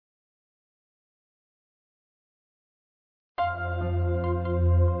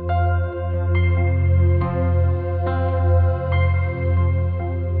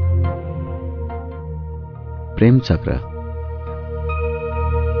प्रेम चक्र।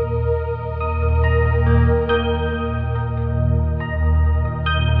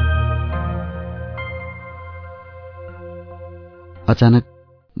 अचानक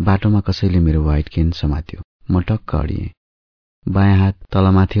बाटोमा कसैले मेरो व्हाइट केन समात्यो। म टक्क अडिएँ। बायाँ हात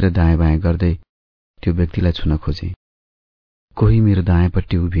तलमाथि र दायाँ बायाँ गर्दै त्यो व्यक्तिलाई छुन खोजेँ। कोही मेरो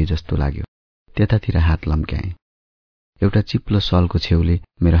दायाँपट्टि उभिए जस्तो लाग्यो। त्यतातिर हात लम्क्याएँ। एउटा चिप्लो सलको छेउले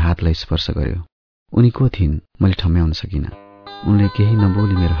मेरो हातलाई स्पर्श गर्यो। उनी को थिइन् मैले ठम्याउन सकिनँ। उनले केही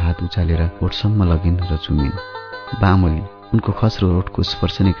नबोली मेरो हात उचालेर ओठसम्म लगिन् र चुमिन्। बामोली उनको खस्रो ओठको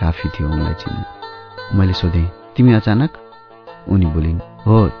स्पर्श नै काफी थियो उनलाई चिन्न। मैले सोधेँ, तिमी अचानक? उनी बोलिन्,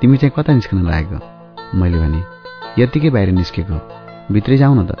 हो, तिमी चाहिँ कता निस्कन लागेको? मैले भने, यतिकै बाहिर निस्केको, भित्रै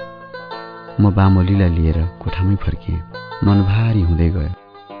जाउँ न त। म बामोलीलाई लिएर कोठामै फर्किएँ। मन भारी हुँदै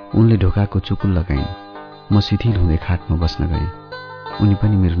गयो। उनले ढोकाको चुकुल लगाइन्। म शिथिल हुँदै खाटमा बस्न गएँ। उनी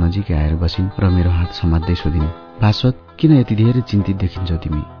पनि मेरो नजिकै आएर बसिन् र मेरो हात समात्दै सोधिन्, भास्वत, किन यति धेरै चिन्तित देखिन्छौ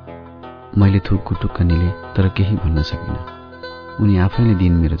तिमी? मैले थुकको टुक्क निले तर केही भन्न सकिनँ। उनी आफैले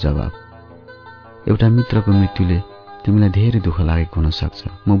दिइन् मेरो जवाब, एउटा मित्रको मृत्युले तिमीलाई धेरै दुःख लागेको हुन सक्छ।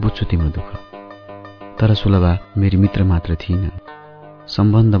 म बुझ्छु तिम्रो दुःख। तर सुलभा मेरी मित्र मात्र थिइनन्।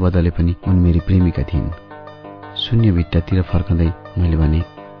 सम्बन्ध बदले पनि उनी मेरी प्रेमिका थिइन्। शून्य भित्तातिर फर्कँदै मैले भने,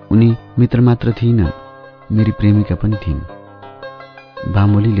 उनी मित्र मात्र थिइनन्, मेरी प्रेमिका पनि थिइन्।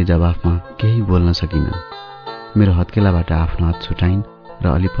 बामोलीले जवाफमा केही बोल्न सकिनन्। मेरो हत्केलाबाट आफ्नो हात छुटाइन् र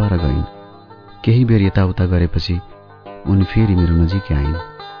अलि पर गइन्। केही बेर यताउता गरेपछि उनी फेरि मेरो नजिकै आइन्।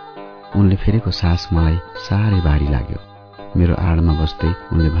 उनले फेरेको सास मलाई साह्रै भारी लाग्यो। मेरो आडमा बस्दै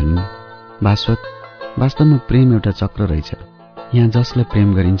उनले भनिन्, भास्वत, वास्तवमा प्रेम एउटा चक्र रहेछ। यहाँ जसलाई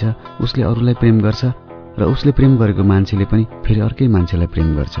प्रेम गरिन्छ उसले अरूलाई प्रेम गर्छ र उसले प्रेम गरेको मान्छेले पनि फेरि अर्कै मान्छेलाई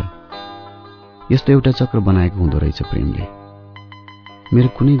प्रेम गर्छ। यस्तो एउटा चक्र बनाएको हुँदो रहेछ प्रेमले। मेरो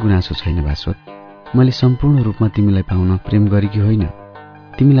कुनै गुनासो छैन भास्वत। मैले सम्पूर्ण रूपमा तिमीलाई पाउन प्रेम गरेकी होइन।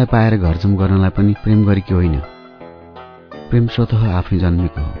 तिमीलाई पाएर घरजम गर्नलाई पनि प्रेम गरेकी होइन। प्रेम स्वतः आफै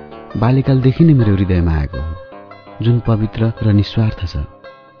जन्मेको हो। बाल्यकालदेखि नै मेरो हृदयमा आएको हो, जुन पवित्र र निस्वार्थ छ।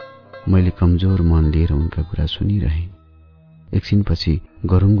 मैले कमजोर मन लिएर उनका कुरा सुनिरहेँ। एकछिनपछि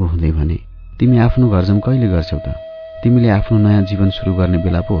गरुङ्गो हुँदै भने, तिमी आफ्नो घरजम कहिले गर्छौ त? तिमीले आफ्नो नयाँ जीवन सुरु गर्ने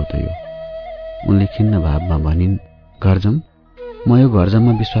बेला पो हो त यो। उनले खिन्न भावमा भनिन्, घरजम? म यो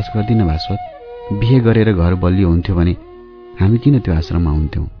घरजममा विश्वास गर्दिनँ भास्वत। बिहे गरेर घर बलियो हुन्थ्यो भने हामी किन त्यो आश्रममा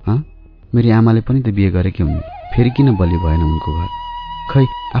हुन्थ्यौँ? मेरी आमाले पनि त बिहे गरेकी हुन्, फेरि किन बलियो भएन उनको घर? खै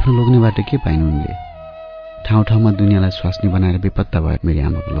आफ्नो लोग्नेबाट के पाइन् उनले? ठाउँ ठाउँमा दुनियाँलाई स्वास्नी बनाएर बेपत्ता भयो मेरी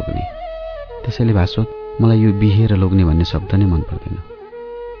आमाको लोग्ने। त्यसैले भास्वत, मलाई यो बिहे र लोग्ने भन्ने शब्द नै मन पर्दैन।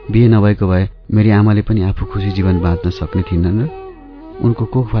 बिहे नभएको भए मेरी आमाले पनि आफू खुसी जीवन बाँच्न सक्ने थिएनन् र उनको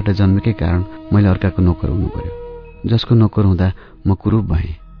कोखबाट जन्मेकै कारण मैले अर्काको नोकर हुनु पर्यो, जसको नोकर हुँदा म कुरूप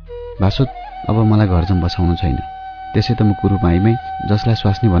भएँ। भास्वत, अब मलाई घरजम बसाउनु छैन। त्यसै त म कुरूप आइमै, जसलाई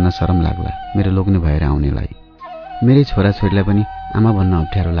स्वास्नी भन्न शरम लाग्ला मेरो लोग्ने भएर आउनेलाई। मेरै छोराछोरीलाई पनि आमा भन्न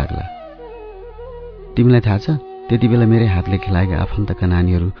अप्ठ्यारो लाग्ला। तिमीलाई थाहा छ, त्यति बेला मेरै हातले खेलाएका आफन्तका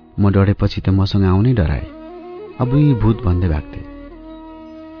नानीहरू म डढेपछि त मसँग आउनै डराए। अब यी भूत भन्दै भाग्थे।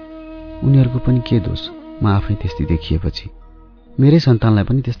 उनीहरूको पनि के दोष? म आफै त्यस्तै देखिएपछि मेरै सन्तानलाई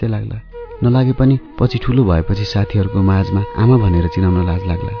पनि त्यस्तै लाग्ला। नलागे पनि पछि ठुलो भएपछि साथीहरूको माझमा आमा भनेर चिनाउन लाज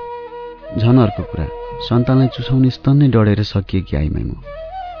लाग्ला। झन् अर्को कुरा, सन्तानलाई चुसाउने स्तन नै डढेर सकिएकी आइमै म।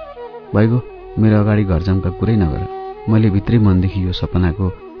 भइगयो, मेरो अगाडि घरजमका कुरै नगर। मैले भित्रै मनदेखि यो सपनाको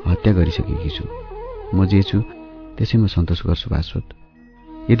हत्या गरिसकेकी छु। म जे छु त्यसैमा सन्तोष गर्छु भास्वत।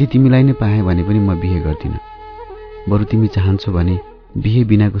 यदि तिमीलाई नै पाएँ भने पनि म बिहे गर्दिनँ। बरु तिमी चाहन्छौ भने बिहे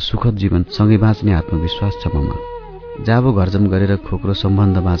बिनाको सुखद जीवन सँगै बाँच्ने आत्मविश्वास छ ममा। जाबो घरजम गरेर खोक्रो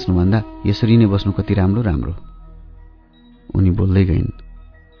सम्बन्ध बाँच्नुभन्दा यसरी नै बस्नु कति राम्रो राम्रो। उनी बोल्दै गइन्,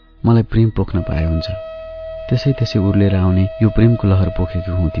 मलाई प्रेम पोख्न पाए हुन्छ। त्यसै उर्लेर आउने यो प्रेमको लहर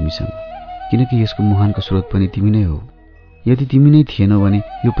पोखेको हुँ तिमीसँग, किनकि यसको मुहानको स्रोत पनि तिमी नै हो। यदि तिमी नै थिएनौ भने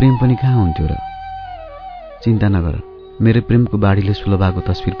यो प्रेम पनि कहाँ हुन्थ्यो र? चिन्ता नगर, मेरो प्रेमको बाढीले सुलभाको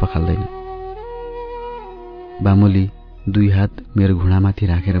तस्बिर पखाल्दैन। बामोली दुई हात मेरो घुँडामाथि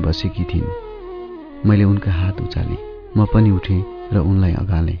राखेर बसेकी थिइन्। मैले उनका हात उचालेँ। म पनि उठेँ र उनलाई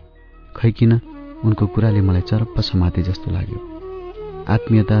अगालेँ। खै किन उनको कुराले मलाई चरप्प समाते जस्तो लाग्यो।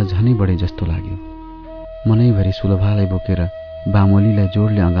 आत्मीयता झनै बढे जस्तो लाग्यो। मनैभरि सुलभालाई बोकेर बामोलीलाई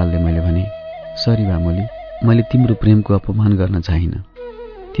जोडले अगाल्दै मैले भने, सरी बामोली, मैले तिम्रो प्रेमको अपमान गर्न चाहिन।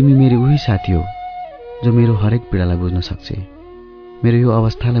 तिमी मेरो उही साथी हो जो मेरो हरेक पीडालाई बुझ्न सक्छ। मेरो यो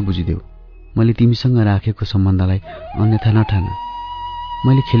अवस्थालाई बुझिदेऊ। मैले तिमीसँग राखेको सम्बन्धलाई अन्यथा नठान।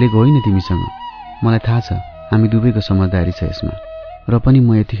 मैले खेलेको होइन तिमीसँग। मलाई थाहा छ हामी दुवैको समझदारी छ यसमा, र पनि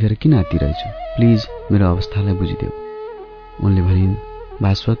म यतिखेर किन आत्तिरहेछु? प्लिज मेरो अवस्थालाई बुझिदेऊ। उनले भनिन्,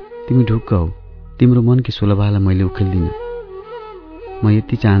 भास्वत, तिमी ढुक्क हौ। तिम्रो मनकी सुलभालाई मैले उखेल्दिन। म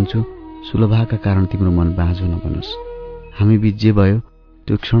यति चाहन्छु सुलभाका कारण तिम्रो मन बाँझो नबनोस्। हामी बीच जे भयो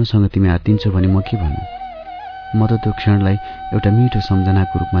त्यो क्षणसँग तिमी आत्तिन्छौ भने म के भन्नु? म त त्यो क्षणलाई एउटा मिठो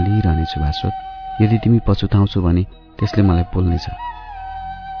सम्झनाको रूपमा लिइरहनेछु भास्वत। यदि तिमी पछुताउँछौ भने त्यसले मलाई पोल्नेछ।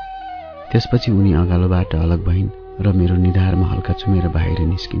 त्यसपछि उनी अगालोबाट अलग भइन् र मेरो निधारमा हल्का चुमेर बाहिर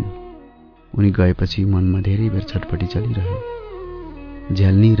निस्किन्। उनी गएपछि मनमा धेरै बेर छटपटी चलिरह्यो।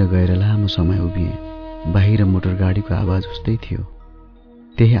 झ्यालनिर गएर लामो समय उभिएँ। बाहिर मोटर गाडीको आवाज उस्तै थियो।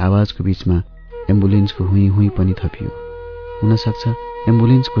 त्यही आवाजको बीचमा एम्बुलेन्सको हुँ हुँ पनि थपियो। हुन सक्छ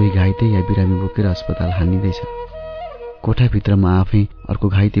एम्बुलेन्स कोही घाइते या बिरामी बोकेर अस्पताल हानिँदैछ। कोठाभित्र म आफै अर्को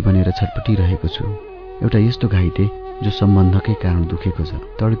घाइते बनेर छटपटिरहेको छु। एउटा यस्तो घाइते जो सम्बन्धकै कारण दुखेको छ,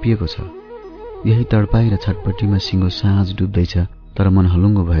 तडपिएको छ। यही तडपाई र छटपटीमा सिङ्गो साँझ डुब्दैछ, तर मन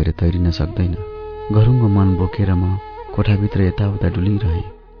हलुङ्गो भएर तैरिन सक्दैन। घरुङ्गो मन बोकेर म कोठाभित्र यताउता डुलिरहेँ।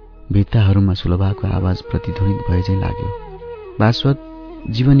 भित्ताहरूमा सुलभाको आवाज प्रतिध्वनित भए चाहिँ लाग्यो। भास्वत,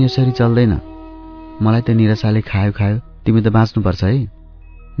 जीवन यसरी चल्दैन। मलाई त निराशाले खायो खायो, तिमी त बाँच्नुपर्छ है।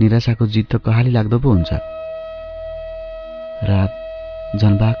 निराशाको जित त कहाली लाग्दो पो हुन्छ। रात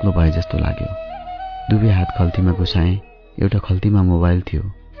जनबाक्लो भए जस्तो लाग्यो। दुवै हात खल्तीमा घुसाएँ। एउटा खल्तीमा मोबाइल थियो।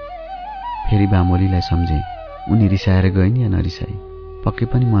 फेरि बामोलीलाई सम्झेँ। उनी रिसाएर गइन् या नरिसाई, पक्कै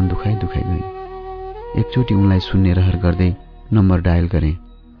पनि मन दुखाइ गइन्। एकचोटि उनलाई सुन्ने रहर गर्दै नम्बर डायल गरेँ।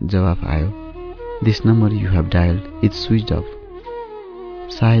 जवाफ आयो, this number you have dialled is switched of.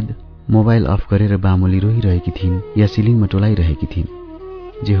 सायद मोबाइल अफ गरेर बामोली रोइरहेकी थिइन् या सिलिङमा टोलाइरहेकी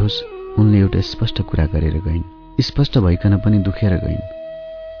थिइन्। जे होस्, उनले एउटा स्पष्ट कुरा गरेर गइन्। स्पष्ट भइकन पनि दुखेर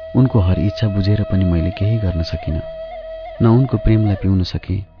गइन्। उनको हर इच्छा बुझेर पनि मैले केही गर्न सकिनँ। न उनको प्रेमलाई पिउन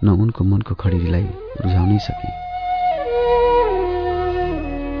सकेँ, न उनको मनको खडेरीलाई रुझाउनै सकेँ।